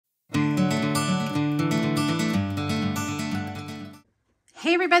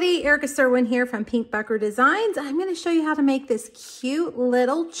Hey everybody, Erica Serwin here from Pink Bucker Designs. I'm going to show you how to make this cute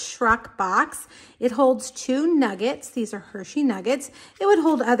little truck box. It holds 2 nuggets. These are Hershey nuggets. It would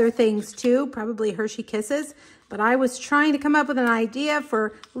hold other things too, probably Hershey Kisses. But I was trying to come up with an idea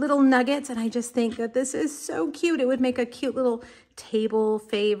for little nuggets, and I just think that this is so cute. It would make a cute little table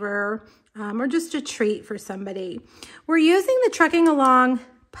favor or just a treat for somebody. We're using the Trucking Along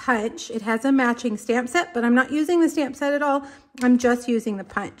punch. It has a matching stamp set, but I'm not using the stamp set at all. I'm just using the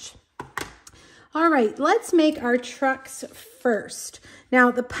punch. All right, let's make our trucks first. Now,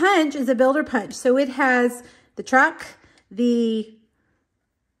 the punch is a builder punch, so it has the truck, I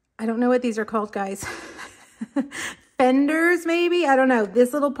don't know what these are called, guys. Fenders, maybe? I don't know.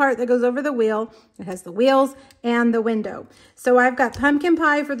 This little part that goes over the wheel, it has the wheels and the window. So I've got pumpkin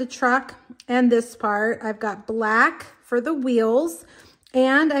pie for the truck and this part. I've got black for the wheels,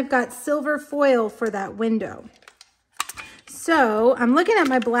 and I've got silver foil for that window. So I'm looking at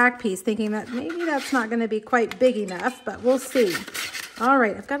my black piece thinking that maybe that's not going to be quite big enough, but we'll see. All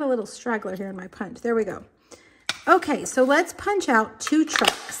right, I've got a little straggler here in my punch. There we go. Okay, so let's punch out 2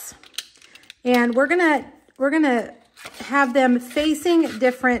 trucks. And we're gonna have them facing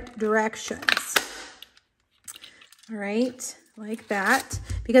different directions. All right, like that.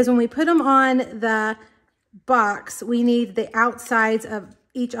 Because when we put them on the box, we need the outsides of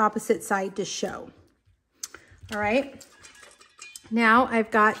each opposite side to show. All right, now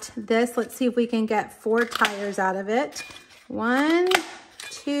I've got this. Let's see if we can get 4 tires out of it. 1,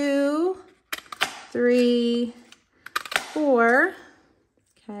 2, 3, 4.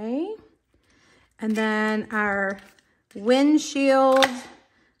 Okay, and then our windshield.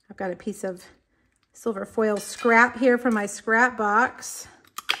 I've got a piece of silver foil scrap here from my scrap box.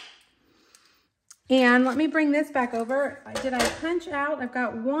 And let me bring this back over. Did I punch out? I've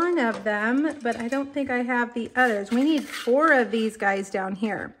got 1 of them, but I don't think I have the others. We need 4 of these guys down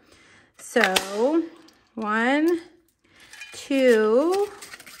here. So 1, 2,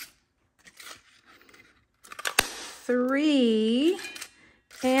 3,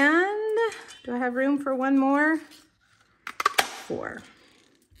 and do I have room for 1 more? 4.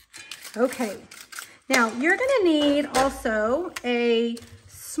 Okay. Now you're gonna need also a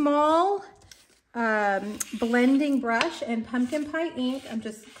small blending brush and pumpkin pie ink. I'm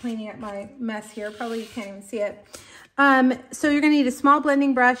just cleaning up my mess here. Probably you can't even see it. So you're gonna need a small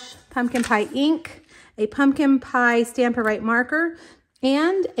blending brush, pumpkin pie ink, a pumpkin pie Stamp-A-Write marker,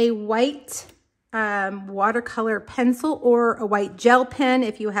 and a white watercolor pencil or a white gel pen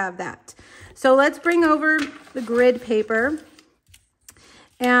if you have that. So let's bring over the grid paper.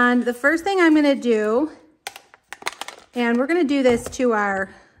 And the first thing I'm gonna do, and we're gonna do this to our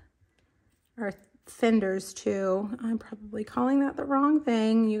fenders too. I'm probably calling that the wrong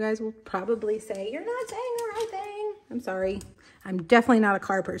thing. You guys will probably say, you're not saying the right thing. I'm sorry. I'm definitely not a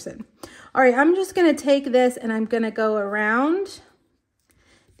car person. All right, I'm just gonna take this and I'm gonna go around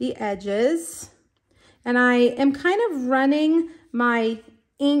the edges. And I am kind of running my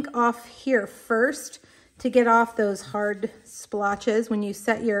ink off here first to get off those hard splotches. When you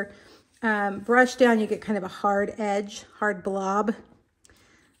set your brush down, you get kind of a hard edge, hard blob.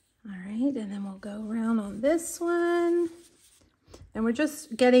 All right, and then we'll go around on this one. And we're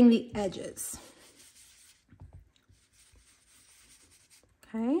just getting the edges.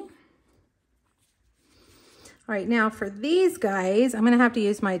 Okay. All right, now for these guys, I'm gonna have to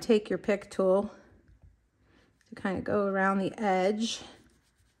use my take your pick tool to kind of go around the edge.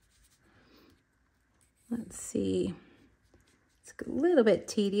 Let's see. It's a little bit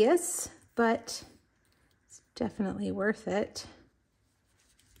tedious, but it's definitely worth it.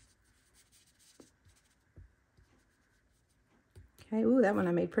 Okay, ooh, that one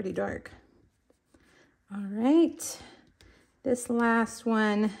I made pretty dark. All right, this last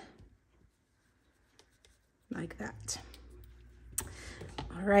one, like that.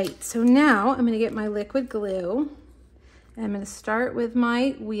 All right, so now I'm gonna get my liquid glue. And I'm gonna start with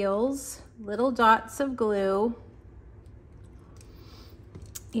my wheels, little dots of glue.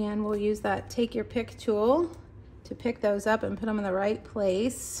 And we'll use that take your pick tool to pick those up and put them in the right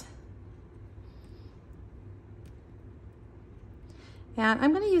place. And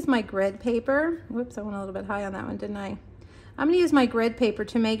I'm gonna use my grid paper. Whoops, I went a little bit high on that one, didn't I? I'm gonna use my grid paper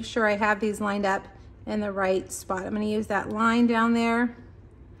to make sure I have these lined up in the right spot. I'm gonna use that line down there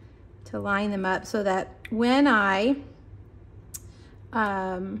to line them up so that when I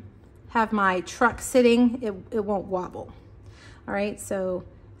have my truck sitting, it won't wobble. All right, so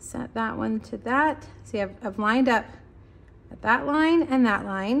set that one to that. See, I've lined up at that line and that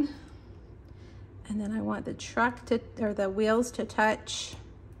line. And then I want the truck to, or the wheels to touch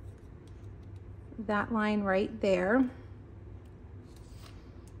that line right there.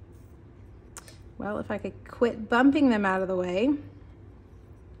 Well, if I could quit bumping them out of the way.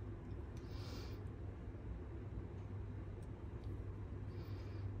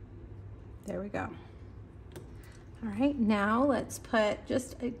 There we go. All right, now let's put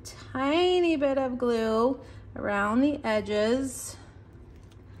just a tiny bit of glue around the edges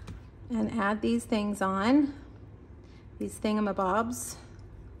and add these things on, these thingamabobs,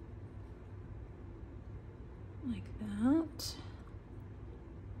 like that.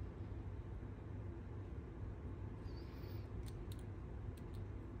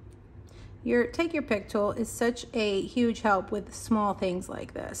 Your Take Your Pick tool is such a huge help with small things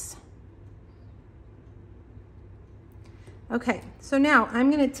like this. Okay, so now I'm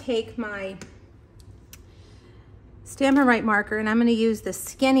gonna take my Stamp and Write marker and I'm gonna use the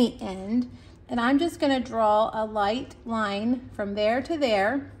skinny end, and I'm just gonna draw a light line from there to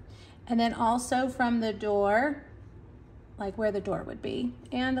there, and then also from the door, like where the door would be,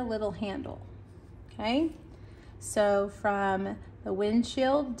 and a little handle, okay? So from the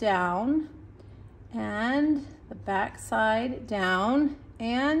windshield down, and the back side down,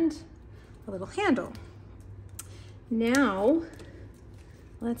 and a little handle. Now,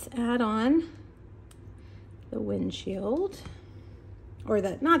 let's add on the windshield, or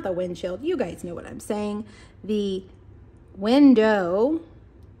not the windshield, you guys know what I'm saying, the window,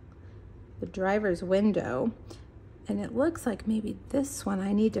 the driver's window, and it looks like maybe this one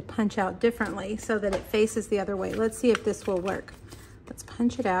I need to punch out differently so that it faces the other way. Let's see if this will work. Let's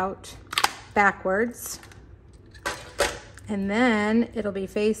punch it out backwards, and then it'll be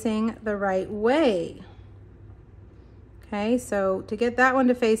facing the right way. Okay, so to get that one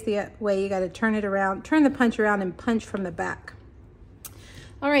to face the way, you got to turn it around, turn the punch around and punch from the back.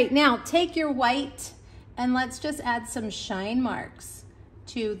 All right, now take your white and let's just add some shine marks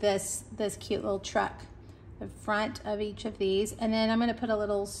to this cute little truck, the front of each of these. And then I'm going to put a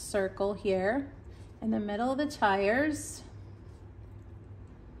little circle here in the middle of the tires,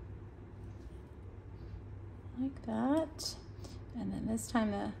 like that. And then this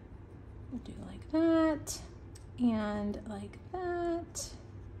time we'll do like that. And like that,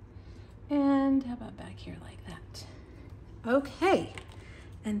 and how about back here like that? Okay,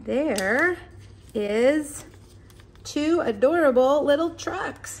 and there is two adorable little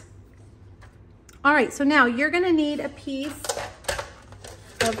trucks. All right, so now you're gonna need a piece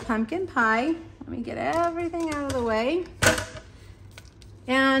of pumpkin pie. Let me get everything out of the way.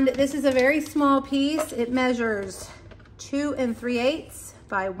 And this is a very small piece. It measures 2 3/8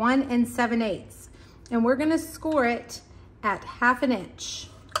 by 1 7/8. And we're gonna score it at 1/2 inch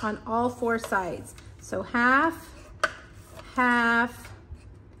on all 4 sides. So half, half,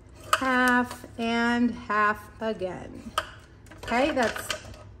 half, and half again. Okay,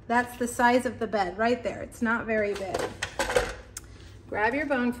 that's the size of the bed right there. It's not very big. Grab your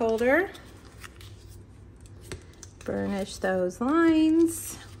bone folder, burnish those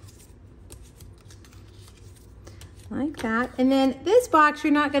lines like that. And then this box,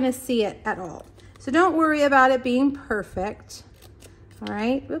 you're not gonna see it at all. So don't worry about it being perfect. All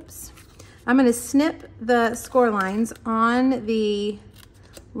right, oops. I'm gonna snip the score lines on the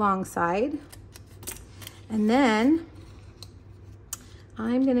long side. And then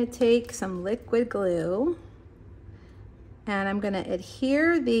I'm gonna take some liquid glue and I'm gonna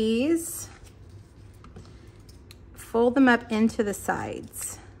adhere these, fold them up into the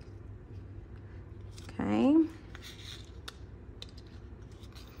sides, okay?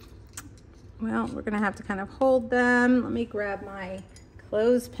 Well, we're gonna have to kind of hold them. Let me grab my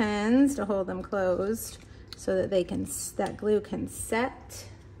clothespins to hold them closed so that that glue can set.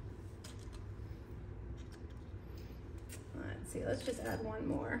 Let's see, let's just add one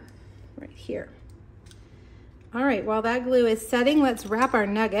more right here. All right, while that glue is setting, let's wrap our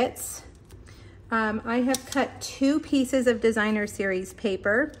nuggets. I have cut 2 pieces of Designer Series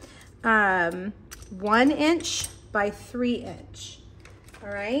paper, 1 inch by 3 inch, all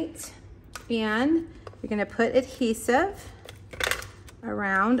right? And you're gonna put adhesive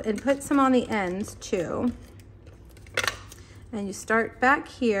around and put some on the ends too. And you start back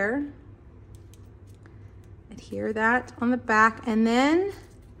here, adhere that on the back, and then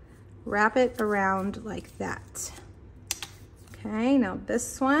wrap it around like that. Okay, now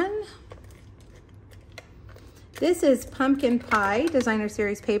this one. This is Pumpkin Pie Designer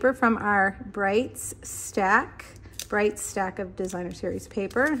Series paper from our Bright stack of Designer Series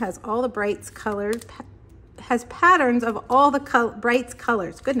paper. It has all the Bright's colors, has patterns of all the Bright's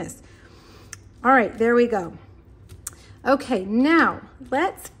colors. Goodness. All right, there we go. Okay, now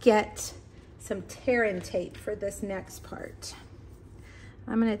let's get some tear and tape for this next part.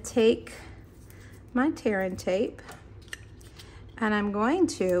 I'm gonna take my tear and tape and I'm going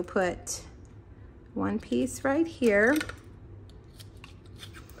to put one piece right here.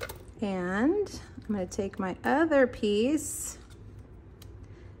 And I'm going to take my other piece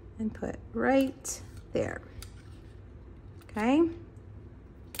and put right there. Okay.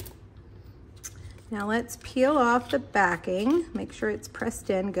 Now let's peel off the backing. Make sure it's pressed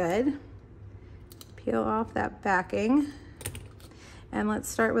in good. Peel off that backing. And let's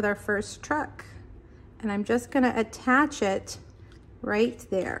start with our first truck. And I'm just going to attach it right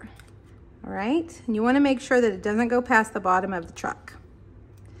there. All right. And you want to make sure that it doesn't go past the bottom of the truck.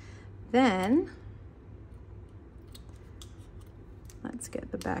 Then let's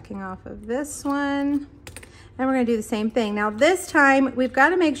get the backing off of this one. And we're going to do the same thing. Now this time we've got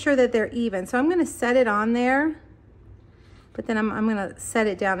to make sure that they're even. So I'm going to set it on there, but then I'm going to set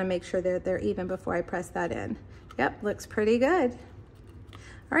it down and make sure that they're even before I press that in. Yep, looks pretty good.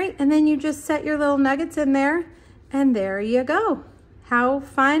 All right, and then you just set your little nuggets in there, and there you go. How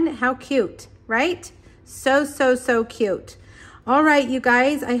fun, how cute, right? So, so, so cute. All right, you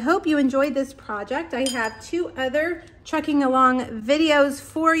guys, I hope you enjoyed this project. I have 2 other trucking along videos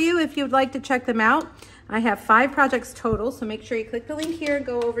for you if you'd like to check them out. I have 5 projects total, so make sure you click the link here and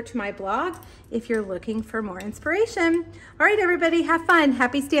go over to my blog if you're looking for more inspiration. All right, everybody, have fun.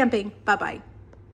 Happy stamping. Bye-bye.